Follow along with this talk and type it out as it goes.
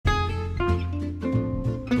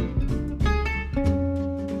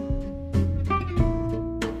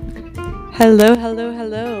Hello, hello,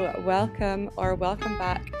 hello. Welcome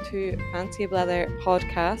back to Fancy Blether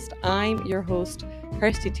podcast. I'm your host,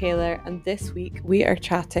 Kirsty Taylor, and this week we are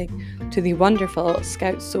chatting to the wonderful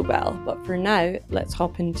Scout Sobel. But for now, let's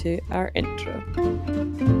hop into our intro.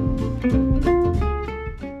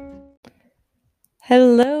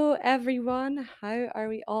 Hello, everyone. How are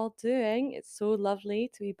we all doing? It's so lovely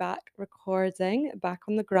to be back recording, back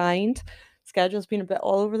on the grind. Schedule's been a bit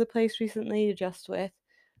all over the place recently, just with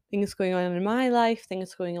things going on in my life,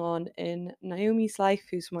 things going on in Naomi's life,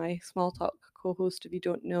 who's my small talk co-host. If you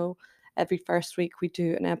don't know, every first week we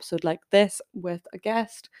do an episode like this with a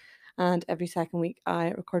guest, and every second week I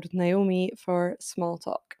record with Naomi for small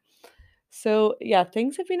talk. So yeah,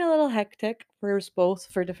 things have been a little hectic for us both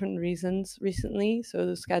for different reasons recently. So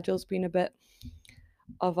the schedule's been a bit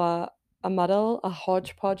of a muddle, a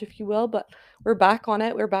hodgepodge, if you will. But we're back on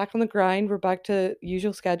it. We're back on the grind. We're back to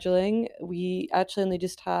usual scheduling. We actually only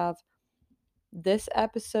just have this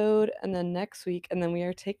episode and then next week, and then we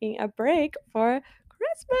are taking a break for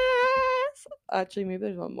Christmas. Actually, maybe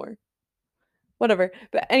there's one more. Whatever.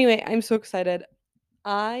 But anyway, I'm so excited.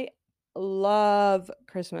 I love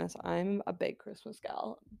Christmas. I'm a big Christmas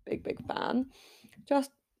gal, big fan.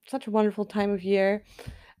 Just such a wonderful time of year.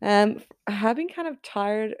 I have been kind of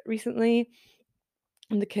tired recently,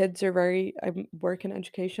 and the kids are very. I work in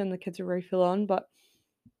education. The kids are very full on, but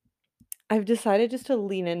I've decided just to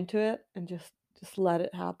lean into it and just let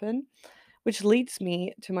it happen, which leads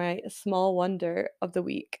me to my small wonder of the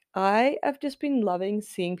week. I have just been loving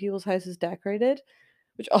seeing people's houses decorated,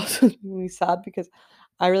 which also makes me sad because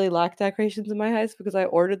I really lack decorations in my house because I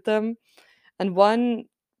ordered them, and one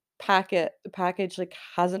package like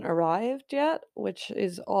hasn't arrived yet, which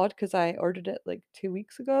is odd because I ordered it like 2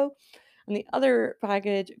 weeks ago, and the other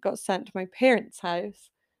package got sent to my parents'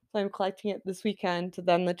 house. So I'm collecting it this weekend to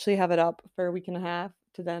then literally have it up for a week and a half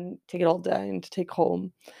to then take it all down to take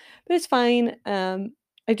home. But it's fine. I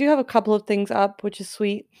do have a couple of things up, which is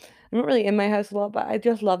sweet. I'm not really in my house a lot, but I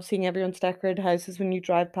just love seeing everyone's decorated houses when you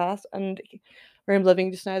drive past. And where I'm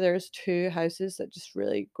living just now, there's two houses that just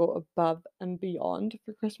really go above and beyond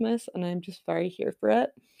for Christmas, and I'm just very here for it.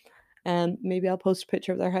 And maybe I'll post a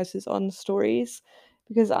picture of their houses on stories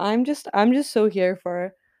because I'm just so here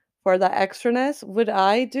for that extraness. Would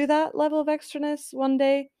I do that level of extraness one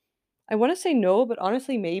day? I want to say no, but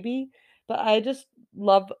honestly maybe. But I just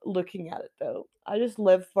love looking at it though. I just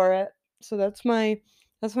live for it. So that's my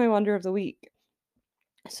wonder of the week.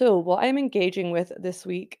 So, what I'm engaging with this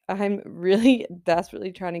week, I'm really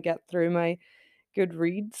desperately trying to get through my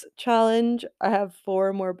Goodreads challenge. I have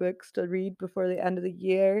 4 more books to read before the end of the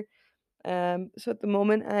year. So at the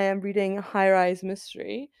moment, I am reading High Rise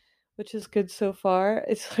Mystery, which is good so far.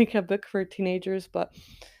 It's like a book for teenagers, but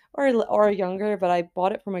or younger. But I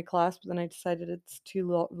bought it for my class, but then I decided it's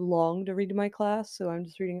too long to read in my class, so I'm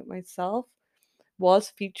just reading it myself.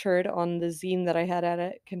 Was featured on the zine that I had at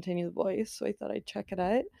it, Continue the Voice, so I thought I'd check it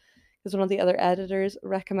out because one of the other editors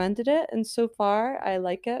recommended it, and so far I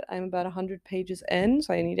like it. I'm about 100 pages in,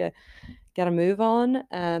 so I need to get a move on.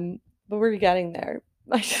 But we're getting there.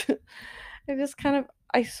 I just kind of,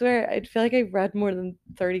 I swear, I feel like I've read more than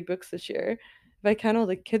 30 books this year. If I count all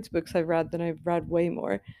the kids' books I've read, then I've read way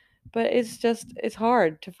more. But it's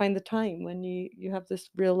hard to find the time when you have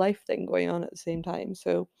this real life thing going on at the same time.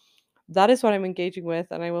 So that is what I'm engaging with,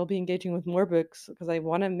 and I will be engaging with more books because I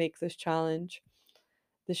want to make this challenge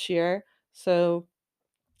this year. So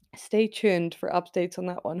stay tuned for updates on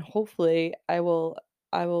that one. Hopefully, I will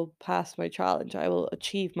pass my challenge. I will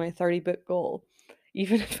achieve my 30 book goal.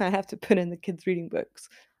 Even if I have to put in the kids reading books,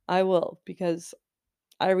 I will because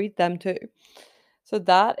I read them too. So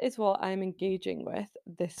that is what I'm engaging with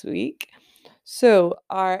this week. So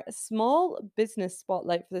our small business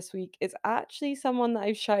spotlight for this week is actually someone that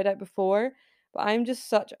I've shouted out before, but I'm just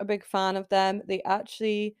such a big fan of them. They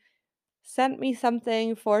actually sent me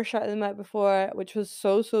something for shouting them out before, which was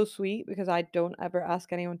so sweet because I don't ever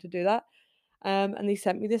ask anyone to do that. And they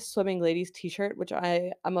sent me this Swimming Ladies t-shirt, which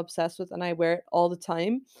I am obsessed with and I wear it all the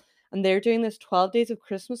time. And they're doing this 12 Days of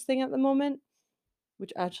Christmas thing at the moment,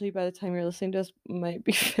 which actually by the time you're listening to us might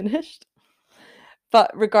be finished. But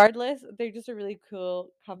regardless, they're just a really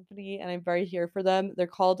cool company and I'm very here for them. They're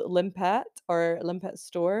called Limpet or Limpet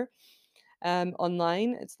Store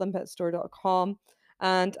online. It's limpetstore.com.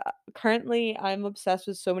 And currently, I'm obsessed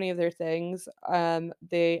with so many of their things.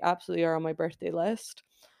 They absolutely are on my birthday list.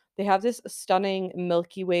 They have this stunning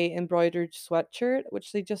Milky Way embroidered sweatshirt,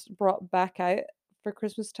 which they just brought back out for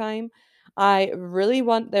Christmas time. I really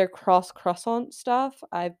want their croissant stuff.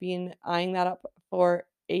 I've been eyeing that up for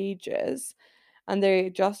ages. And they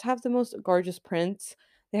just have the most gorgeous prints.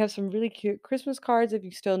 They have some really cute Christmas cards if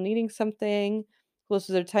you're still needing something close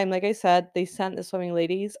to their time. Like I said, they sent the Swimming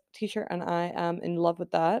Ladies t-shirt and I am in love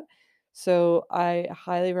with that. So I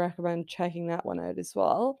highly recommend checking that one out as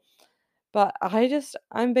well. But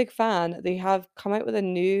I'm a big fan. They have come out with a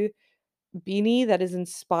new beanie that is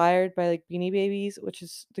inspired by like Beanie Babies, which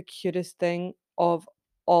is the cutest thing of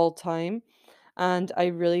all time. And I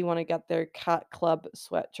really want to get their Cat Club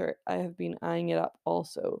sweatshirt. I have been eyeing it up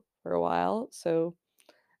also for a while. So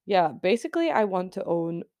yeah, basically I want to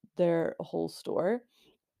own their whole store.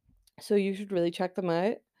 So you should really check them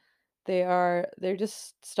out. They're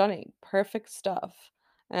just stunning. Perfect stuff.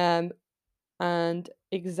 Um and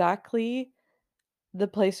exactly the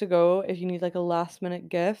place to go if you need like a last minute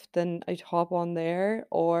gift, then I'd hop on there.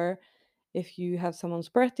 Or if you have someone's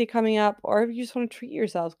birthday coming up, or if you just want to treat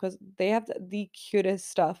yourself, because they have the cutest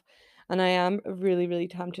stuff. And I am really, really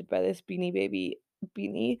tempted by this Beanie Baby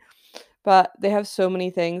beanie. But they have so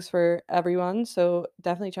many things for everyone, so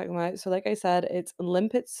definitely check them out. So like I said, it's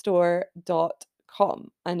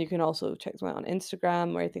limpetstore.com. And you can also check them out on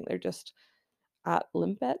Instagram, where I think they're just at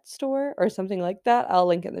Limpet Store or something like that. I'll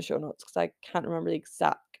link it in the show notes because I can't remember the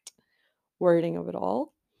exact wording of it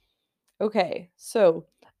all. Okay, so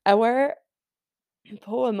our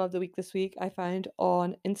poem of the week this week I found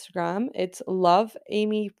on Instagram. It's Love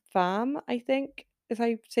Amy Pham, I think, if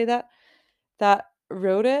I say that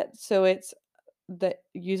wrote it. So it's the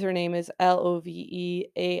username is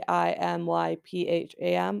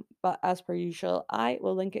LOVEAIMYPHAM. But as per usual, I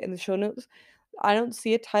will link it in the show notes. I don't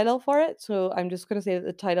see a title for it, so I'm just gonna say that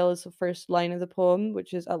the title is the first line of the poem,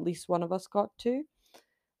 which is at least one of us got to.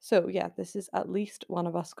 So yeah, this is at least one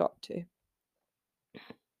of us got to.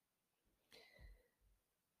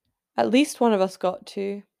 At least one of us got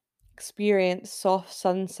to experience soft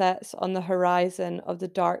sunsets on the horizon of the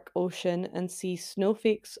dark ocean and see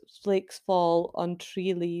snowflakes fall on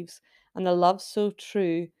tree leaves, and a love so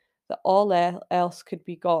true that all else could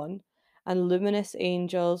be gone, and luminous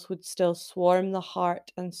angels would still swarm the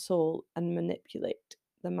heart and soul and manipulate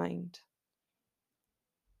the mind.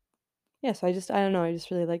 Yeah, so I don't know, I just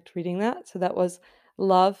really liked reading that. So that was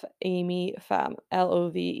Love Amy Pham,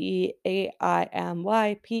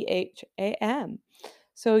 LOVEAIMYPHAM.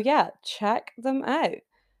 So yeah, check them out.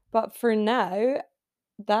 But for now,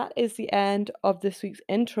 that is the end of this week's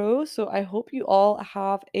intro. So I hope you all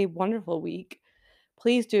have a wonderful week.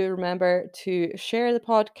 Please do remember to share the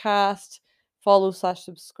podcast,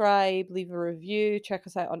 follow/subscribe, leave a review, check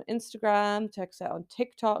us out on Instagram, check us out on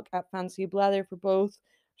TikTok at Fancy Blether for both.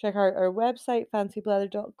 Check out our website,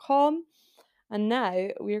 fancyblether.com. And now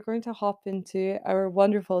we are going to hop into our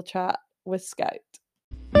wonderful chat with Scout.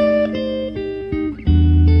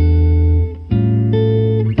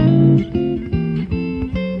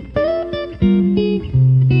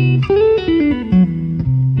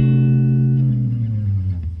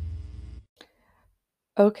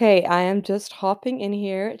 Okay, I am just hopping in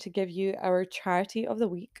here to give you our charity of the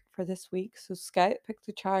week for this week. So Scout picked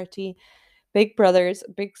the charity Big Brothers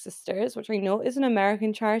Big Sisters, which I know is an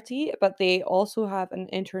American charity, but they also have an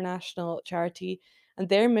international charity. And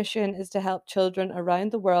their mission is to help children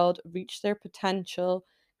around the world reach their potential,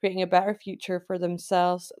 creating a better future for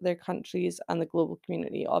themselves, their countries, and the global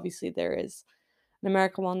community. Obviously, there is an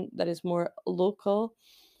American one that is more local.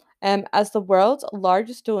 As the world's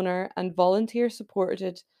largest donor and volunteer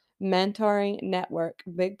supported mentoring network,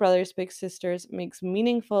 Big Brothers Big Sisters makes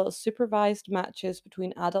meaningful supervised matches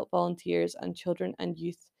between adult volunteers and children and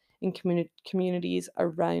youth in communities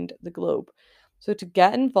around the globe. So, to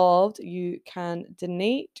get involved, you can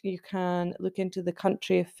donate, you can look into the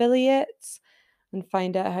country affiliates and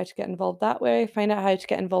find out how to get involved that way, find out how to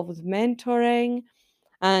get involved with mentoring,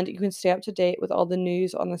 and you can stay up to date with all the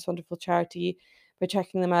news on this wonderful charity by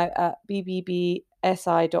checking them out at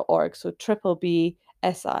bbbsi.org. So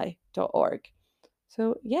BBBSI.org.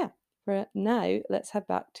 So yeah, for now, let's head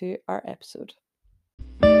back to our episode.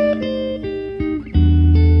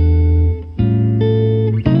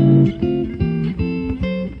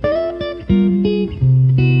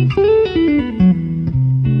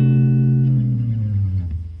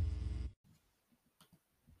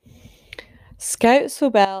 Scout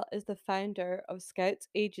Sobel is the founder of Scouts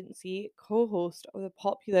Agency, co-host of the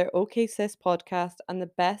popular OK Sis podcast, and the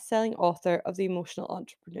best-selling author of The Emotional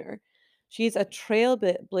Entrepreneur. She is a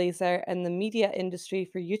trailblazer in the media industry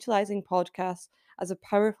for utilizing podcasts as a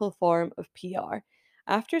powerful form of PR.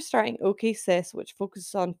 After starting OK Sis, which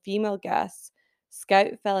focuses on female guests,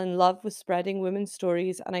 Scout fell in love with spreading women's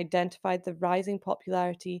stories and identified the rising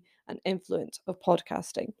popularity and influence of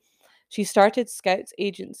podcasting. She started Scouts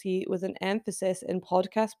Agency with an emphasis in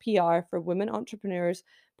podcast PR for women entrepreneurs,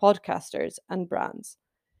 podcasters, and brands.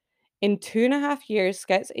 In 2.5 years,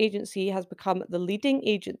 Scouts Agency has become the leading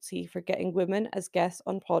agency for getting women as guests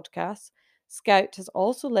on podcasts. Scout has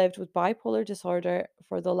also lived with bipolar disorder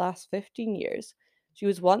for the last 15 years. She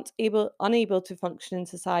was once unable to function in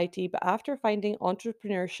society, but after finding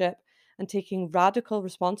entrepreneurship and taking radical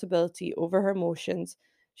responsibility over her emotions,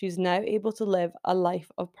 she's now able to live a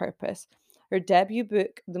life of purpose. Her debut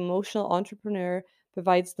book, The Emotional Entrepreneur,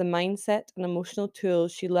 provides the mindset and emotional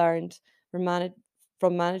tools she learned from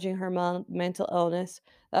managing her mental illness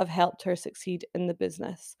that have helped her succeed in the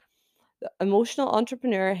business. The Emotional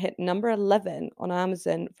Entrepreneur hit number 11 on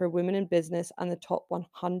Amazon for women in business and the top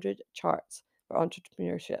 100 charts for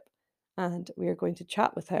entrepreneurship. And we are going to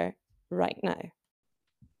chat with her right now.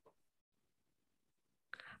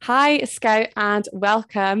 Hi, Scout, and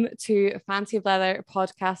welcome to Fancy of Leather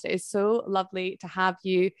podcast. It is so lovely to have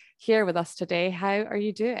you here with us today. How are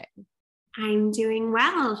you doing? I'm doing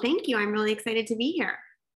well. Thank you. I'm really excited to be here.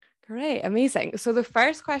 Great, amazing. So the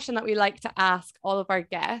first question that we like to ask all of our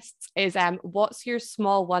guests is what's your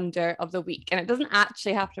small wonder of the week? And it doesn't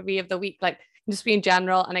actually have to be of the week, like just be in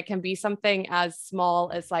general, and it can be something as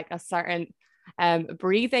small as like a certain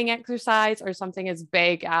breathing exercise or something as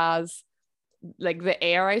big as like the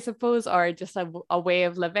air, I suppose, or just a way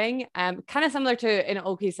of living. Kind of similar to in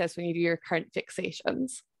OK Sis when you do your current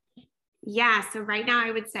fixations. Yeah, so right now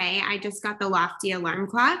I would say I just got the Lofty alarm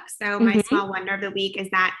clock. So my small wonder of the week is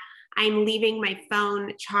that I'm leaving my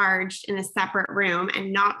phone charged in a separate room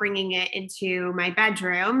and not bringing it into my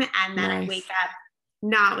bedroom. And then I wake up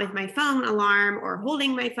not with my phone alarm or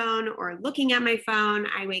holding my phone or looking at my phone.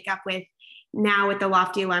 I wake up with the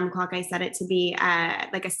Lofty alarm clock, I set it to be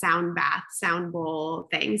like a sound bath, sound bowl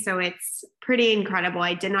thing. So it's pretty incredible.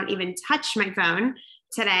 I did not even touch my phone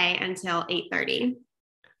today until 8:30.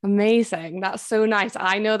 Amazing. That's so nice.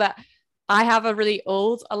 I know that I have a really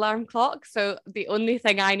old alarm clock. So the only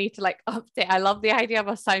thing I need to like update, I love the idea of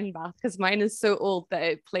a sound bath because mine is so old that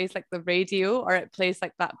it plays like the radio or it plays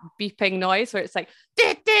like that beeping noise where it's like,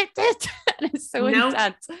 dit, dit, dit, and it's so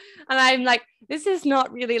intense. And I'm like, this is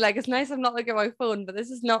not really like, it's nice I'm not looking at my phone, but this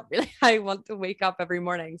is not really how I want to wake up every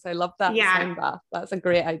morning. So I love that sound bath. That's a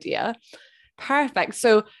great idea. Perfect.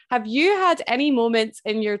 So have you had any moments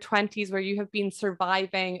in your 20s where you have been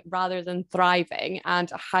surviving rather than thriving?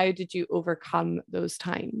 And how did you overcome those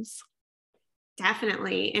times?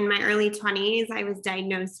 Definitely. In my early 20s, I was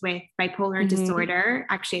diagnosed with bipolar disorder,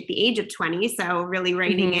 actually at the age of 20. So really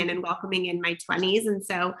reining in and welcoming in my 20s. And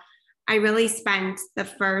so I really spent the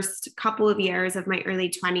first couple of years of my early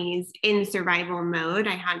 20s in survival mode.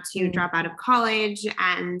 I had to drop out of college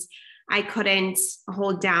and I couldn't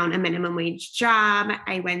hold down a minimum wage job.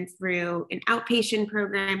 I went through an outpatient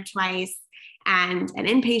program twice and an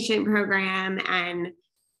inpatient program and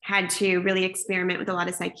had to really experiment with a lot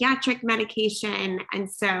of psychiatric medication.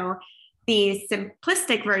 And so the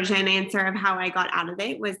simplistic version answer of how I got out of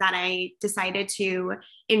it was that I decided to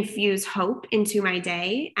infuse hope into my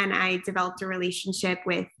day. And I developed a relationship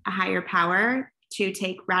with a higher power to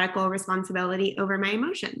take radical responsibility over my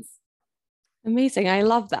emotions. Amazing. I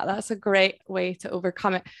love that. That's a great way to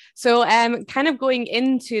overcome it. So kind of going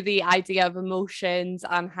into the idea of emotions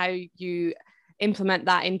and how you implement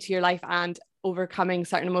that into your life and overcoming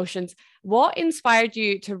certain emotions, what inspired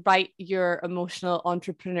you to write your Emotional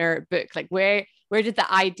Entrepreneur book? Like where did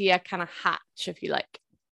the idea kind of hatch, if you like?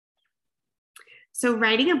 So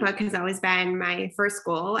writing a book has always been my first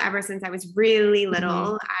goal. Ever since I was really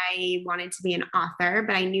little, I wanted to be an author,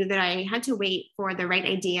 but I knew that I had to wait for the right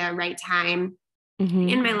idea, right time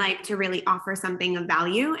in my life to really offer something of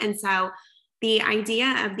value. And so the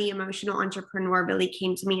idea of the Emotional Entrepreneur really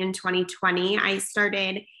came to me in 2020. I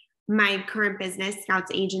started my current business,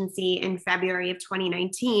 Scouts Agency, in February of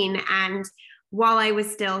 2019. And while I was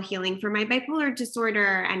still healing from my bipolar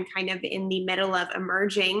disorder and kind of in the middle of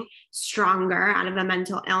emerging stronger out of a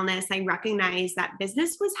mental illness, I recognized that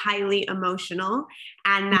business was highly emotional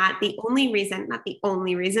and that the only reason, not the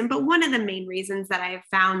only reason, but one of the main reasons that I've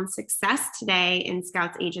found success today in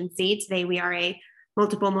Scouts Agency. Today, we are a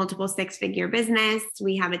multiple six-figure business.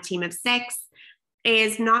 We have a team of 6.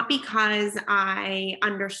 Is not because I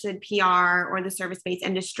understood PR or the service-based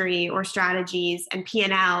industry or strategies and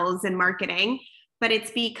P&Ls and marketing, but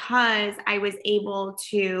it's because I was able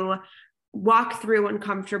to walk through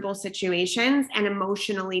uncomfortable situations and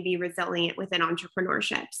emotionally be resilient within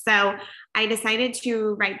entrepreneurship. So I decided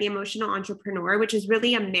to write The Emotional Entrepreneur, which is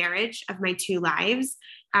really a marriage of my 2 lives.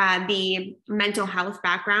 The mental health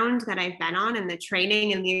background that I've been on and the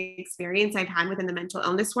training and the experience I've had within the mental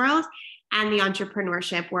illness world, and the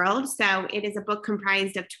entrepreneurship world. So it is a book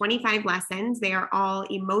comprised of 25 lessons. They are all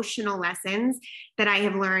emotional lessons that I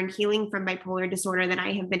have learned healing from bipolar disorder that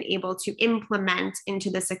I have been able to implement into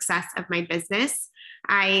the success of my business.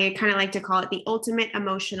 I kind of like to call it the ultimate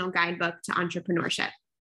emotional guidebook to entrepreneurship.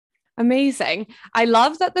 Amazing. I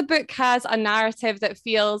love that the book has a narrative that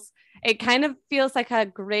it kind of feels like a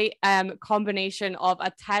great combination of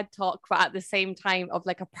a TED talk, but at the same time of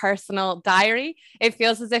like a personal diary. It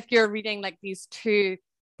feels as if you're reading like these two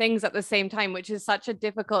things at the same time, which is such a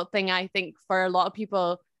difficult thing, I think, for a lot of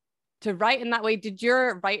people to write in that way. Did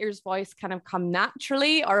your writer's voice kind of come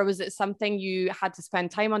naturally, or was it something you had to spend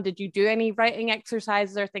time on? Did you do any writing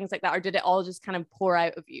exercises or things like that, or did it all just kind of pour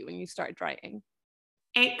out of you when you started writing?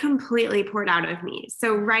 It completely poured out of me.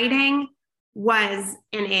 So writing was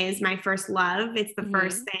and is my first love. It's the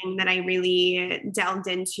first thing that I really delved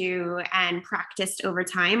into and practiced over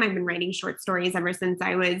time. I've been writing short stories ever since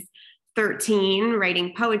I was 13,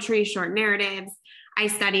 writing poetry, short narratives. I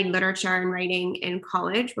studied literature and writing in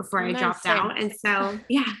college before I dropped out. And so,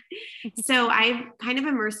 so I've kind of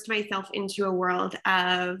immersed myself into a world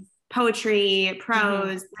of poetry,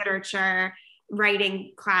 prose, literature,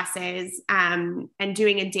 writing classes, and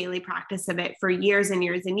doing a daily practice of it for years and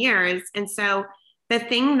years and years. And so the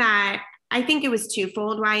thing that I think it was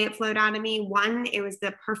twofold why it flowed out of me. One, it was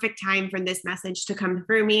the perfect time for this message to come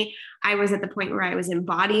through me. I was at the point where I was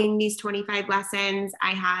embodying these 25 lessons.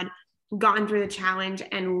 I had gone through the challenge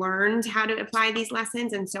and learned how to apply these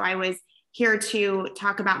lessons. And so I was here to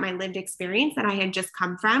talk about my lived experience that I had just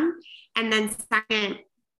come from. And then second,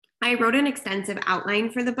 I wrote an extensive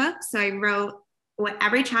outline for the book. So I wrote what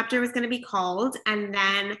every chapter was going to be called. And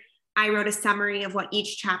then I wrote a summary of what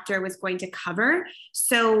each chapter was going to cover.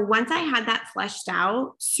 So once I had that fleshed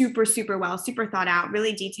out, super, super well, super thought out,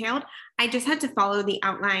 really detailed, I just had to follow the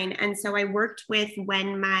outline. And so I worked with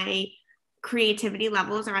when my creativity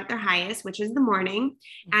levels are at their highest, which is the morning.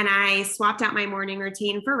 And I swapped out my morning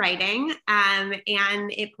routine for writing. And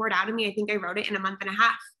it poured out of me. I think I wrote it in a month and a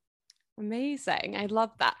half. Amazing. I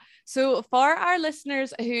love that. So for our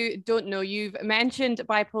listeners who don't know, you've mentioned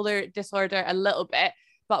bipolar disorder a little bit,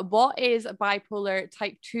 but what is bipolar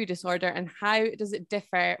type 2 disorder and how does it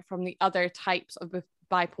differ from the other types of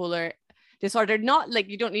bipolar disorder? Not like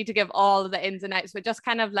you don't need to give all of the ins and outs, but just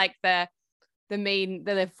kind of like the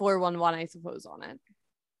 411, I suppose, on it.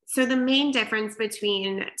 So the main difference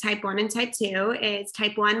between type 1 and type 2 is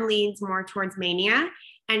type 1 leads more towards mania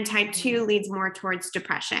and type 2 leads more towards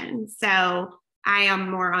depression. So I am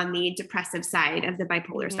more on the depressive side of the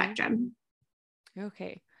bipolar spectrum.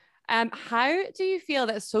 Okay. How do you feel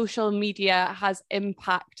that social media has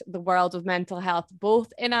impacted the world of mental health,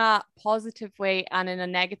 both in a positive way and in a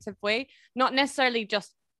negative way? Not necessarily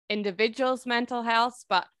just individuals' mental health,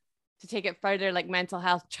 but to take it further, like mental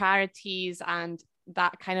health charities and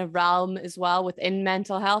that kind of realm as well within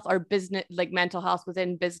mental health, or business, like mental health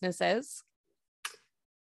within businesses?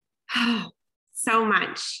 So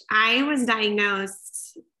much. I was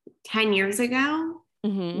diagnosed 10 years ago,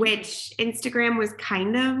 which Instagram was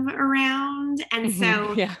kind of around. And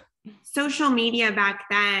so social media back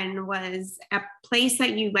then was a place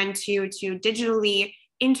that you went to digitally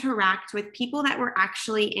interact with people that were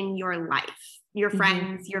actually in your life, your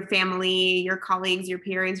friends, your family, your colleagues, your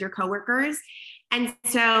peers, your coworkers. And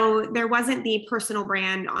so there wasn't the personal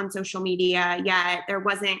brand on social media yet. There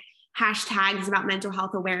wasn't hashtags about mental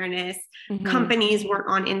health awareness. Companies weren't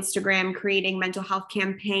on Instagram creating mental health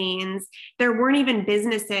campaigns. There weren't even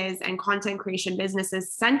businesses and content creation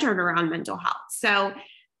businesses centered around mental health. So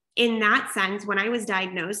in that sense, when I was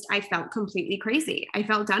diagnosed, I felt completely crazy. I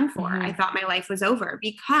felt done for. I thought my life was over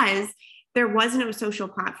because there was no social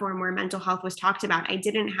platform where mental health was talked about. I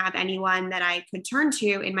didn't have anyone that I could turn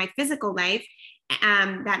to in my physical life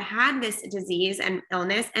that had this disease and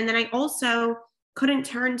illness. And then I also couldn't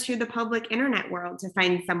turn to the public internet world to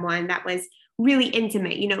find someone that was really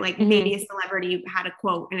intimate, like maybe a celebrity had a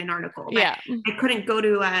quote in an article, but I couldn't go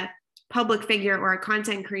to a public figure or a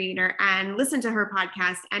content creator and listen to her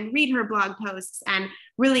podcast and read her blog posts and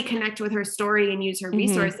really connect with her story and use her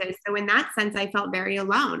resources. So in that sense, I felt very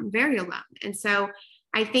alone, very alone. And so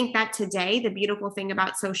I think that today, the beautiful thing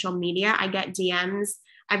about social media, I get DMs.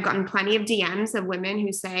 I've gotten plenty of DMs of women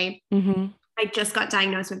who say, I just got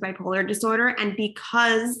diagnosed with bipolar disorder. And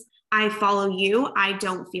because I follow you, I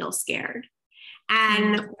don't feel scared.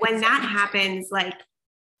 And when that happens, like,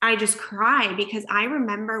 I just cry because I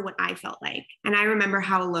remember what I felt like, and I remember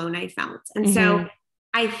how alone I felt. And so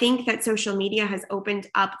I think that social media has opened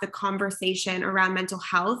up the conversation around mental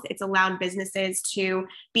health. It's allowed businesses to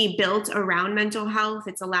be built around mental health.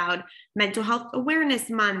 It's allowed mental health awareness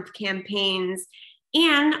month campaigns.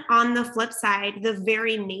 And on the flip side, the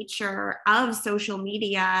very nature of social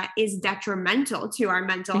media is detrimental to our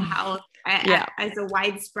mental health Yeah. as a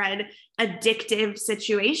widespread addictive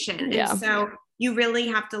situation. And Yeah. so you really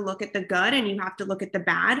have to look at the good and you have to look at the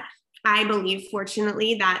bad. I believe,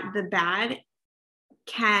 fortunately, that the bad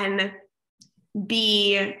can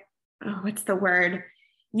be, oh, what's the word?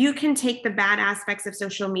 You can take the bad aspects of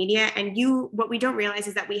social media and what we don't realize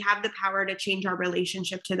is that we have the power to change our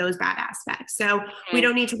relationship to those bad aspects. So we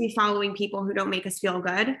don't need to be following people who don't make us feel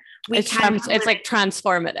good. It's like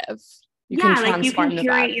transformative. You can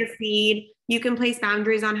curate your feed. You can place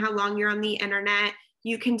boundaries on how long you're on the internet.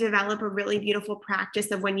 You can develop a really beautiful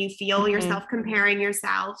practice of when you feel yourself comparing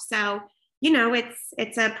yourself. So,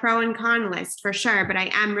 it's a pro and con list for sure, but I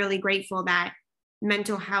am really grateful that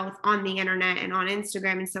mental health on the internet and on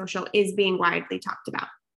Instagram and social is being widely talked about.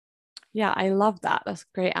 Yeah, I love that. That's a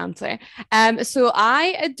great answer. So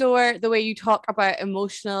I adore the way you talk about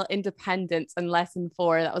emotional independence in lesson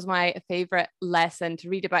 4. That was my favorite lesson to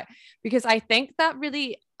read about, because I think that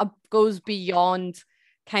really goes beyond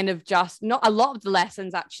kind of just, not a lot of the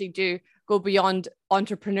lessons actually do go beyond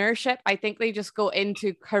entrepreneurship. I think they just go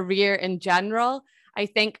into career in general. I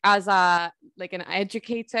think as an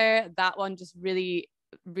educator, that one just really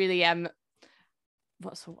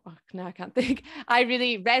now I can't think. I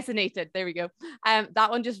really resonated. There we go. That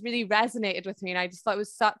one just really resonated with me, and I just thought it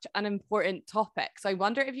was such an important topic. So I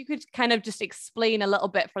wonder if you could kind of just explain a little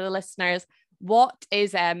bit for the listeners, what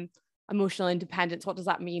is emotional independence? What does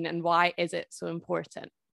that mean, and why is it so important?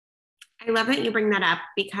 I love that you bring that up,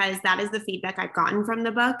 because that is the feedback I've gotten from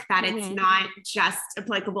the book, that it's not just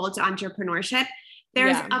applicable to entrepreneurship.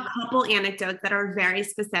 There's a couple anecdotes that are very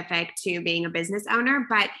specific to being a business owner,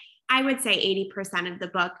 but I would say 80% of the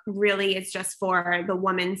book really is just for the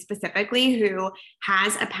woman specifically who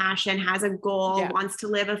has a passion, has a goal, wants to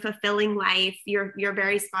live a fulfilling life. You're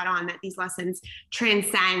very spot on that these lessons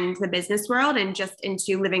transcend the business world and just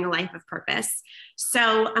into living a life of purpose.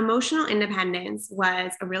 So emotional independence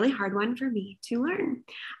was a really hard one for me to learn.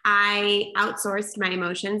 I outsourced my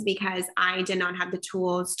emotions because I did not have the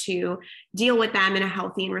tools to deal with them in a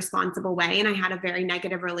healthy and responsible way. And I had a very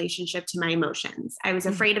negative relationship to my emotions. I was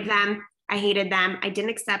afraid of them. I hated them. I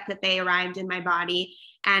didn't accept that they arrived in my body.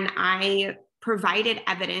 And I provided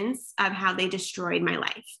evidence of how they destroyed my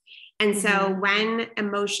life. And so when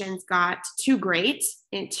emotions got too great,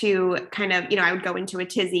 into kind of, I would go into a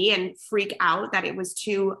tizzy and freak out that it was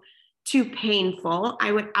too painful,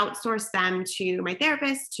 I would outsource them to my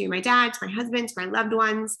therapist, to my dad, to my husband, to my loved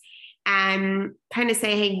ones, and kind of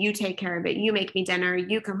say, hey, you take care of it. You make me dinner.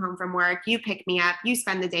 You come home from work. You pick me up. You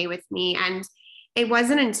spend the day with me. And it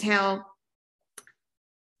wasn't until,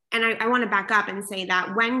 and I want to back up and say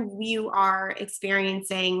that when you are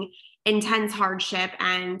experiencing intense hardship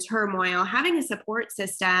and turmoil, having a support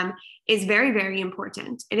system is very, very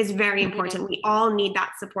important. It is very important. We all need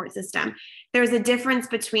that support system. There's a difference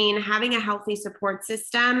between having a healthy support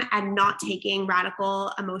system and not taking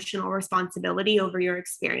radical emotional responsibility over your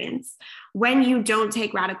experience. When you don't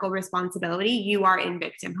take radical responsibility, you are in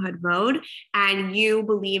victimhood mode and you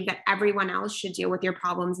believe that everyone else should deal with your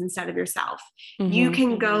problems instead of yourself. You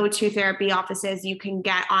can go to therapy offices, you can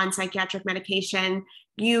get on psychiatric medication,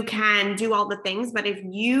 you can do all the things, but if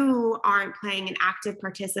you aren't playing an active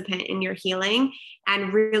participant in your healing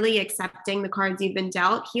and really accepting the cards you've been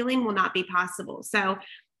dealt, healing will not be possible. So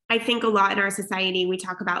I think a lot in our society, we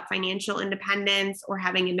talk about financial independence or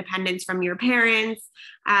having independence from your parents,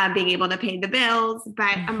 being able to pay the bills,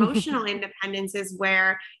 but emotional independence is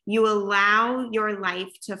where you allow your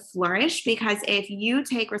life to flourish, because if you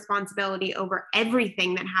take responsibility over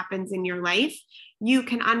everything that happens in your life, you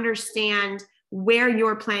can understand where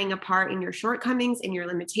you're playing a part in your shortcomings, in your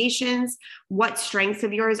limitations, what strengths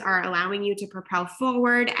of yours are allowing you to propel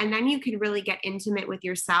forward. And then you can really get intimate with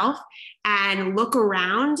yourself and look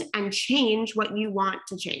around and change what you want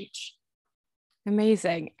to change.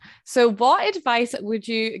 Amazing. So what advice would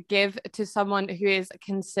you give to someone who is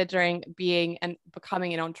considering being and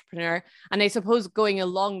becoming an entrepreneur? And I suppose going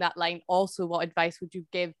along that line, also, what advice would you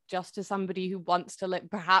give just to somebody who wants to live,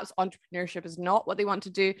 perhaps entrepreneurship is not what they want to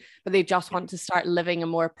do, but they just want to start living a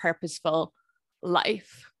more purposeful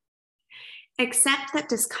life? Accept that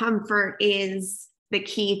discomfort is the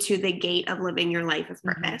key to the gate of living your life of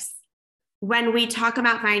purpose. When we talk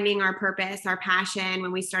about finding our purpose, our passion,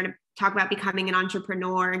 when we start to talk about becoming an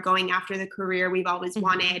entrepreneur, going after the career we've always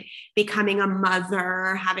wanted, becoming a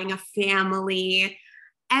mother, having a family,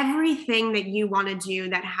 everything that you want to do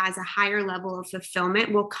that has a higher level of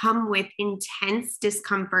fulfillment will come with intense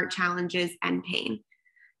discomfort, challenges, and pain.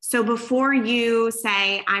 So before you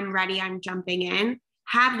say, I'm ready, I'm jumping in,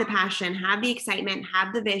 have the passion, have the excitement,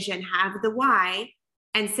 have the vision, have the why,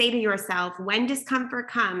 and say to yourself, when discomfort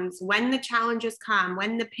comes, when the challenges come,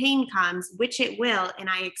 when the pain comes, which it will, and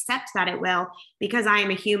I accept that it will, because I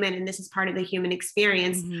am a human and this is part of the human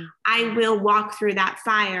experience, I will walk through that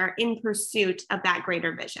fire in pursuit of that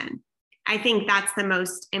greater vision. I think that's the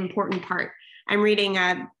most important part. I'm reading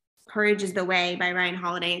Courage is the Way by Ryan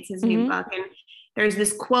Holiday. It's his new book. And there's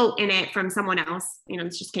this quote in it from someone else.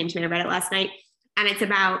 This just came to me. I read it last night. And it's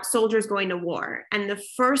about soldiers going to war. And the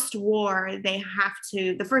first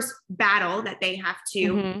the first battle that they have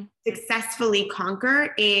to successfully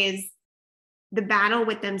conquer is the battle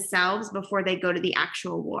with themselves before they go to the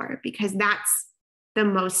actual war, because that's the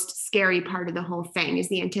most scary part of the whole thing, is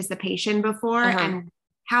the anticipation before and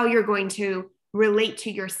how you're going to relate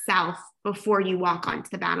to yourself before you walk onto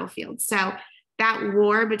the battlefield. So that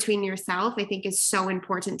war between yourself, I think, is so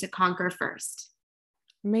important to conquer first.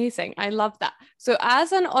 Amazing. I love that. So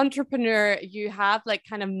as an entrepreneur, you have like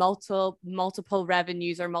kind of multiple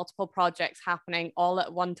revenues or multiple projects happening all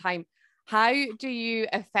at one time. How do you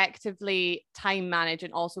effectively time manage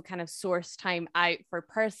and also kind of source time out for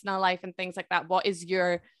personal life and things like that? What is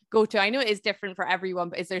your go-to? I know it is different for everyone,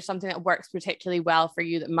 but is there something that works particularly well for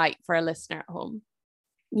you that might for a listener at home?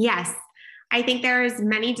 Yes. I think there's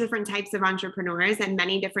many different types of entrepreneurs and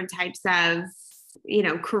many different types of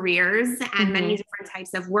careers and many different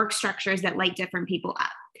types of work structures that light different people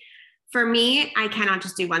up. For me, I cannot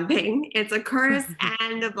just do one thing. It's a curse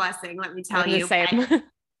and a blessing, let me tell you.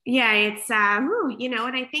 Yeah, it's and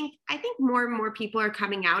I think more and more people are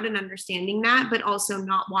coming out and understanding that, but also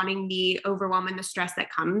not wanting the overwhelm and the stress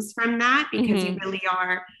that comes from that, because you really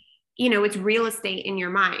are, it's real estate in your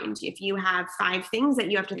mind. If you have 5 things that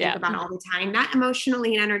you have to think about all the time, that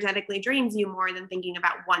emotionally and energetically drains you more than thinking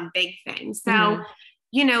about one big thing. So,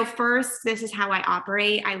 first, this is how I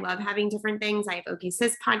operate. I love having different things. I have OK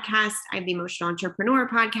Sis podcast. I have the Emotional Entrepreneur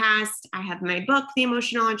podcast. I have my book, The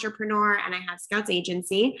Emotional Entrepreneur, and I have Scouts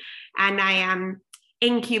Agency. And I am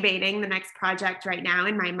incubating the next project right now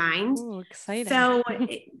in my mind. Oh, exciting. So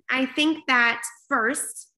I think that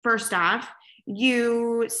first off,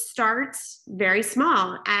 you start very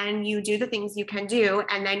small and you do the things you can do,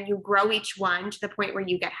 and then you grow each one to the point where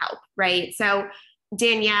you get help, right? So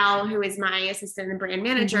Danielle, who is my assistant and brand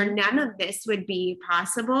manager, none of this would be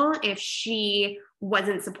possible if she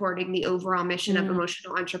wasn't supporting the overall mission of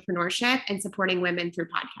emotional entrepreneurship and supporting women through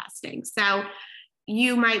podcasting. So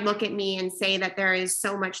you might look at me and say that there is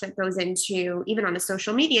so much that goes into, even on a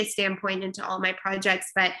social media standpoint, into all my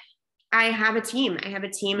projects, but I have a team. I have a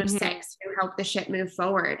team of 6 who help the ship move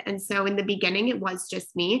forward. And so in the beginning, it was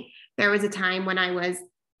just me. There was a time when I was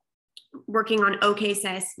working on OK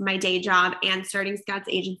Sis, my day job, and starting Scouts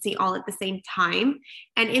Agency all at the same time.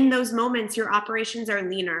 And in those moments, your operations are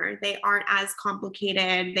leaner. They aren't as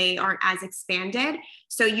complicated. They aren't as expanded.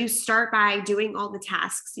 So you start by doing all the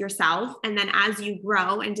tasks yourself. And then as you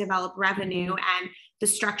grow and develop revenue and the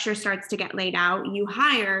structure starts to get laid out, you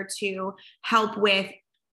hire to help with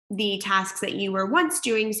the tasks that you were once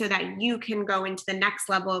doing so that you can go into the next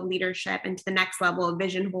level of leadership and to the next level of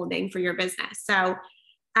vision holding for your business. So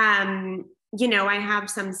I have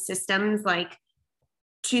some systems like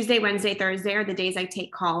Tuesday, Wednesday, Thursday are the days I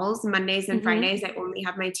take calls. Mondays and Fridays, I only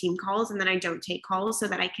have my team calls, and then I don't take calls so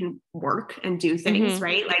that I can work and do things,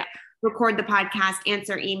 right? Like record the podcast,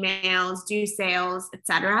 answer emails, do sales,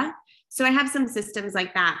 etc. So I have some systems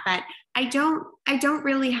like that, but I don't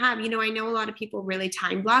really have, I know a lot of people really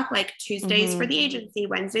time block, like Tuesdays for the agency,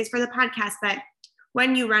 Wednesdays for the podcast. But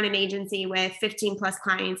when you run an agency with 15 plus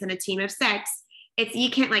clients and a team of 6,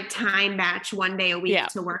 you can't like time batch one day a week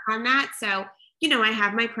to work on that. So, I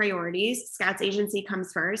have my priorities. Scouts Agency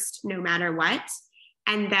comes first, no matter what.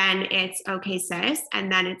 And then it's OK Sis.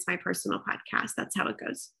 And then it's my personal podcast. That's how it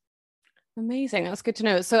goes. Amazing. That's good to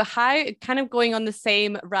know. So how, kind of going on the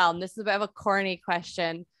same realm, this is a bit of a corny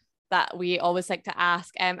question that we always like to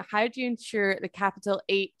ask. How do you ensure the capital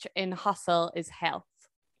H in hustle is health?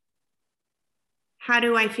 How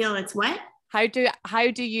do I feel it's what? How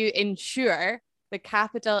do you ensure the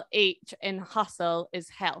capital H in hustle is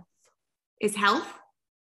health? Is health?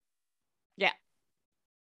 Yeah.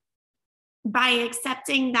 By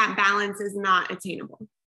accepting that balance is not attainable.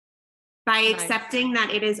 By accepting that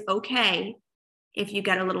it is okay if you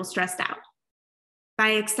get a little stressed out. By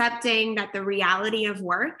accepting that the reality of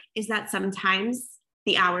work is that sometimes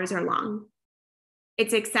the hours are long.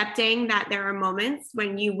 It's accepting that there are moments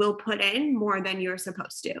when you will put in more than you're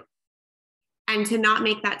supposed to. And to not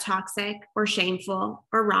make that toxic or shameful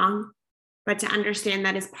or wrong, but to understand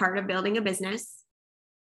that is part of building a business.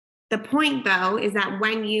 The point, though, is that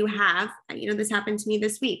when you have, this happened to me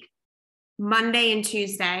this week. Monday and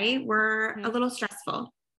Tuesday were a little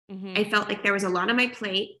stressful. I felt like there was a lot on my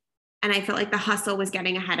plate, and I felt like the hustle was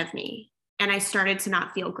getting ahead of me, and I started to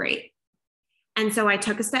not feel great. And so I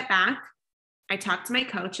took a step back. I talked to my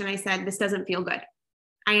coach and I said, this doesn't feel good.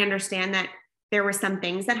 I understand that there were some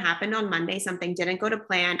things that happened on Monday. Something didn't go to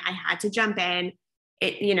plan. I had to jump in.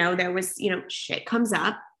 There was, shit comes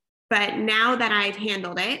up. But now that I've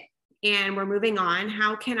handled it and we're moving on,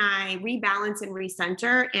 how can I rebalance and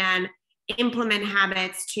recenter and implement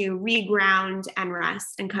habits to reground and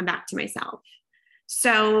rest and come back to myself?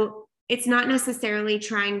 So it's not necessarily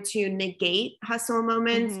trying to negate hustle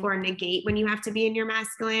moments or negate when you have to be in your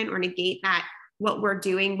masculine, or negate that what we're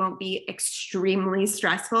doing won't be extremely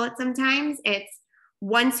stressful at sometimes. It's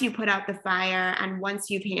once you put out the fire and once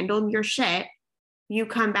you've handled your shit, you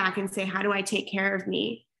come back and say, how do I take care of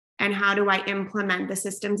me? And how do I implement the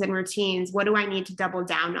systems and routines? What do I need to double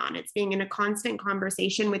down on? It's being in a constant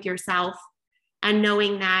conversation with yourself and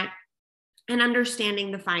knowing that and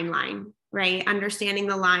understanding the fine line, right? Understanding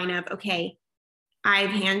the line of, okay, I've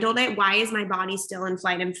handled it. Why is my body still in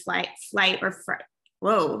fight or flight?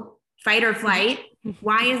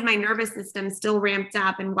 Why is my nervous system still ramped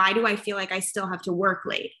up? And why do I feel like I still have to work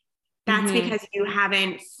late? That's because you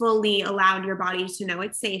haven't fully allowed your body to know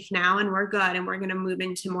it's safe now and we're good and we're going to move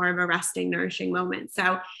into more of a resting, nourishing moment.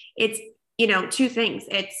 So it's, two things.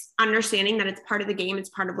 It's understanding that it's part of the game. It's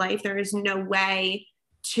part of life. There is no way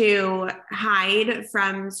to hide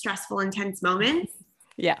from stressful, intense moments.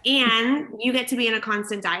 Yeah. And you get to be in a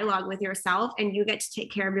constant dialogue with yourself, and you get to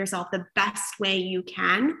take care of yourself the best way you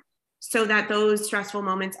can so that those stressful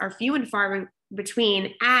moments are few and far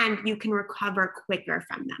between and you can recover quicker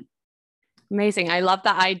from them. Amazing. I love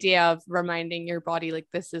that idea of reminding your body, like,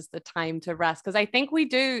 this is the time to rest. Because I think we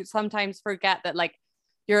do sometimes forget that, like,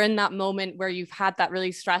 you're in that moment where you've had that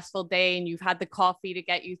really stressful day and you've had the coffee to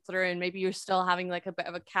get you through, and maybe you're still having like a bit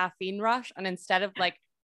of a caffeine rush. And instead of like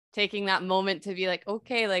taking that moment to be like,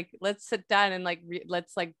 okay, like, let's sit down and like,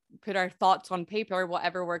 let's like put our thoughts on paper or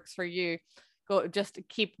whatever works for you, go just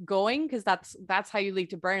keep going. Cause that's how you lead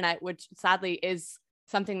to burnout, which sadly is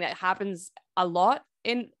something that happens a lot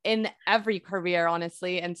in every career,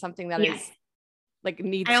 honestly, and something that is like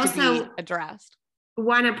needs to be addressed.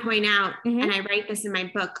 Want to point out, and I write this in my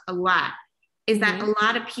book a lot, is that a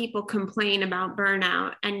lot of people complain about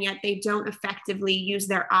burnout and yet they don't effectively use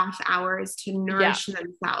their off hours to nourish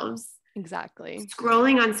themselves. Exactly.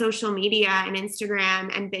 Scrolling on social media and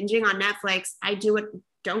Instagram and binging on Netflix, I do it.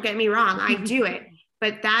 Don't get me wrong, I do it.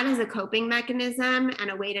 But that is a coping mechanism and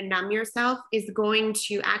a way to numb yourself is going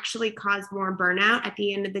to actually cause more burnout at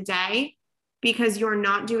the end of the day, because you're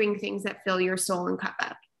not doing things that fill your soul and cup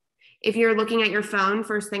up. If you're looking at your phone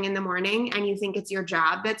first thing in the morning and you think it's your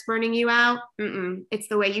job that's burning you out, it's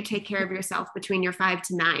the way you take care of yourself between your 5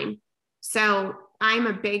 to 9. So I'm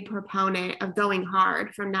a big proponent of going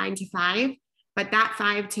hard from 9 to 5, but that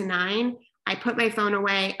 5 to 9, I put my phone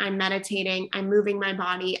away, I'm meditating, I'm moving my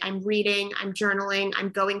body, I'm reading, I'm journaling, I'm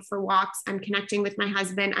going for walks, I'm connecting with my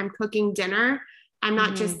husband, I'm cooking dinner. I'm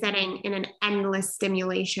not just sitting in an endless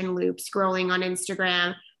stimulation loop, scrolling on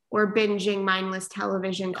Instagram or binging mindless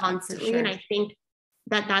television constantly. Sure. And I think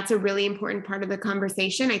that that's a really important part of the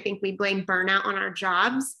conversation. I think we blame burnout on our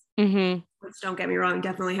jobs, which, don't get me wrong,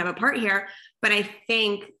 definitely have a part here. But I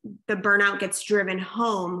think the burnout gets driven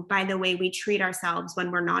home by the way we treat ourselves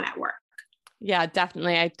when we're not at work. Yeah,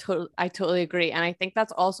 definitely. I totally agree. And I think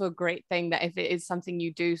that's also a great thing, that if it is something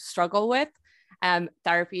you do struggle with,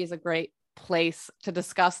 therapy is a great place to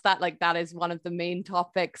discuss that. Like, that is one of the main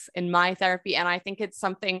topics in my therapy, and I think it's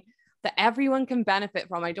something that everyone can benefit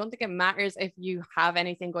from. I don't think it matters if you have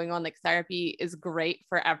anything going on. Like, therapy is great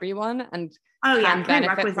for everyone and can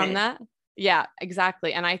benefit from that. Yeah,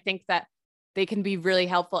 exactly. And I think that they can be really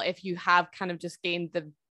helpful if you have kind of just gained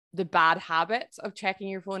the bad habits of checking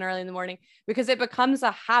your phone early in the morning, because it becomes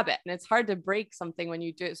a habit and it's hard to break something when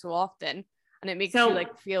you do it so often. And it makes you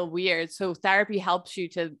like feel weird. So therapy helps you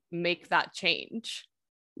to make that change.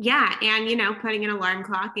 Yeah. And, putting an alarm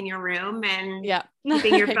clock in your room and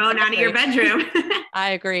keeping your phone out of your bedroom.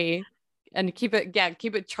 I agree. And keep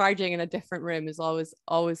it charging in a different room is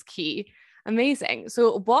always key. Amazing.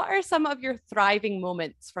 So what are some of your thriving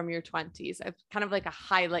moments from your 20s? It's kind of like a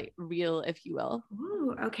highlight reel, if you will.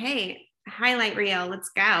 Ooh, okay. Highlight reel. Let's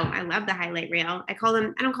go. I love the highlight reel. I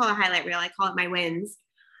don't call it a highlight reel. I call it my wins.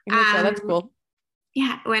 That's cool.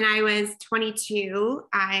 Yeah. When I was 22,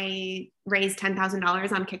 I raised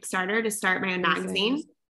 $10,000 on Kickstarter to start my own magazine.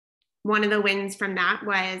 One of the wins from that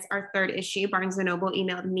was our third issue. Barnes & Noble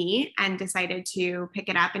emailed me and decided to pick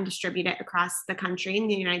it up and distribute it across the country in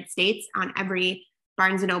the United States on every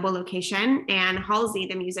Barnes & Noble location, and Halsey,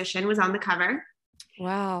 the musician, was on the cover.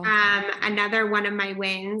 Wow. Another one of my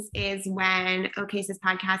wins is when OKSIS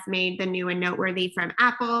Podcast made the New and Noteworthy from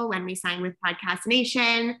Apple, when we signed with Podcast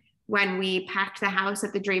Nation, when we packed the house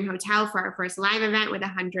at the Dream Hotel for our first live event with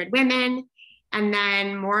 100 women. And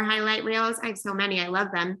then more highlight reels. I have so many, I love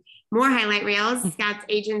them. More highlight reels. Scouts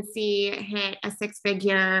Agency hit a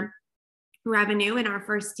 6-figure revenue in our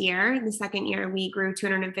first year. The second year we grew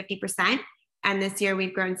 250%. And this year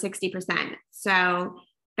we've grown 60%. So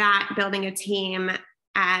that building a team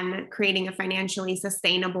and creating a financially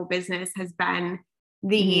sustainable business has been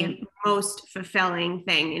the most fulfilling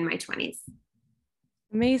thing in my 20s.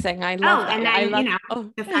 Amazing. I love that. And then, I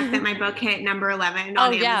love, the fact that my book hit number 11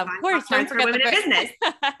 on Amazon. Yeah, of course. Don't forget Women in Business.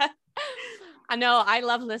 I know. I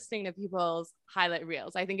love listening to people's highlight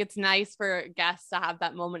reels. I think it's nice for guests to have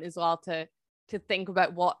that moment as well, to think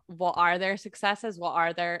about what are their successes, what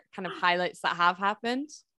are their kind of highlights that have happened.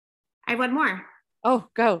 I have one more. Oh,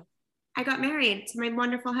 go. I got married to my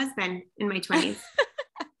wonderful husband in my 20s.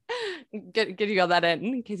 Get you all that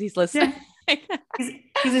in case he's listening. Yeah.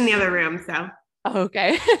 He's in the other room, so.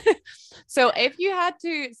 Okay. So if you had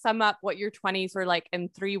to sum up what your 20s were like in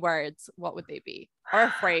 3 words, what would they be? Or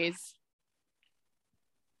a phrase?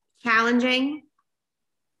 Challenging.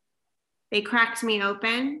 They cracked me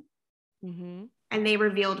open. Mm-hmm. And they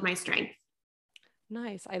revealed my strength.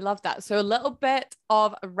 Nice. I love that. So a little bit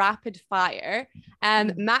of rapid fire.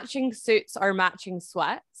 Matching suits or matching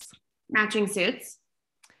sweats? Matching suits.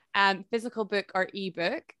 Physical book or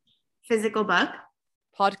ebook? Physical book.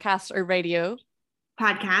 Podcast or radio?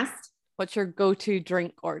 Podcast. What's your go-to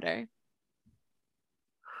drink order?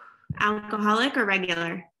 Alcoholic or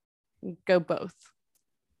regular? Go both.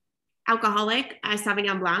 Alcoholic,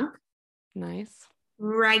 Sauvignon Blanc. Nice.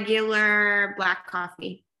 Regular black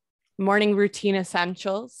coffee. Morning routine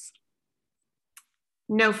essentials?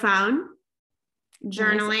 No phone,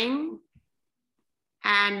 journaling,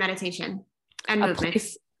 and meditation and movement.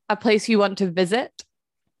 A place you want to visit?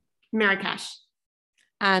 Marrakesh.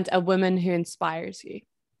 And a woman who inspires you?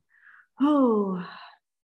 Oh.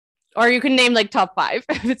 Or you can name like top 5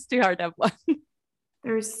 if it's too hard to have one.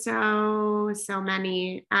 There's so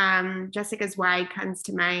many. Jessica Zweig comes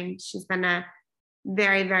to mind. She's been a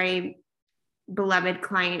very, very beloved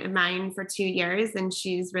client of mine for 2 years, and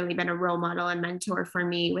she's really been a role model and mentor for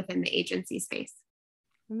me within the agency space.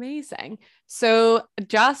 Amazing. So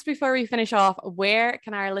just before we finish off, where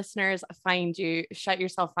can our listeners find you? Shout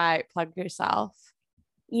yourself out, plug yourself.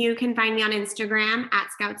 You can find me on Instagram at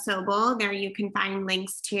Scout Sobel. There you can find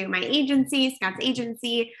links to my agency, Scouts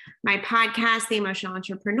Agency, my podcast, the Emotional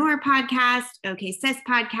Entrepreneur Podcast, OKSIS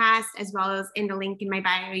Podcast, as well as in the link in my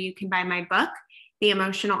bio, you can buy my book, The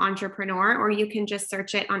Emotional Entrepreneur, or you can just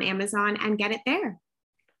search it on Amazon and get it there.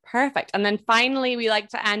 Perfect. And then finally, we like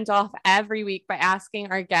to end off every week by asking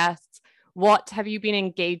our guests, what have you been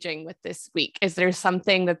engaging with this week? Is there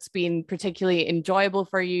something that's been particularly enjoyable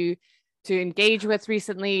for you to engage with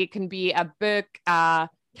recently? It can be a book, a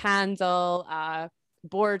candle, a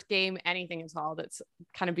board game, anything at all that's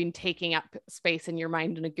kind of been taking up space in your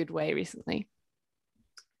mind in a good way recently.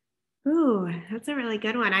 Ooh, that's a really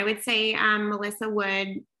good one. I would say Melissa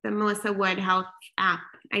Wood, the Melissa Wood Health app.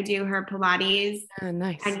 I do her Pilates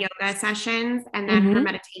nice. And yoga sessions, and then her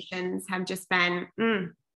meditations have just been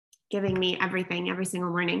giving me everything every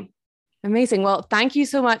single morning. Amazing. Well, thank you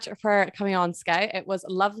so much for coming on, Scout. It was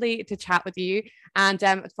lovely to chat with you. And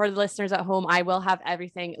for the listeners at home, I will have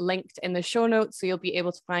everything linked in the show notes, so you'll be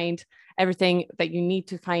able to find everything that you need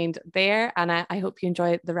to find there. And I hope you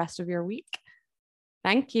enjoy the rest of your week.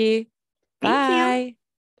 Thank you. Bye. You.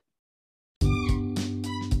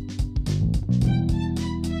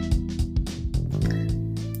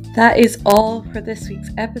 That is all for this week's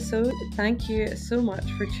episode. Thank you so much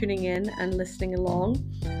for tuning in and listening along.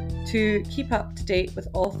 To keep up to date with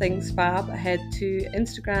all things fab, head to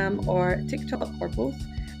Instagram or TikTok or both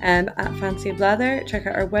at Fancy Blather. Check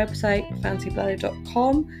out our website,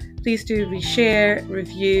 fancyblather.com. Please do reshare,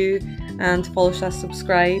 review, and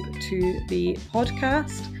follow/subscribe to the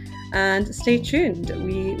podcast. And stay tuned.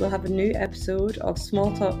 We will have a new episode of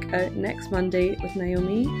Small Talk out next Monday with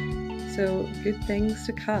Naomi. So good things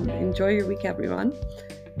to come. Enjoy your week, everyone.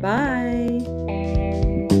 Bye.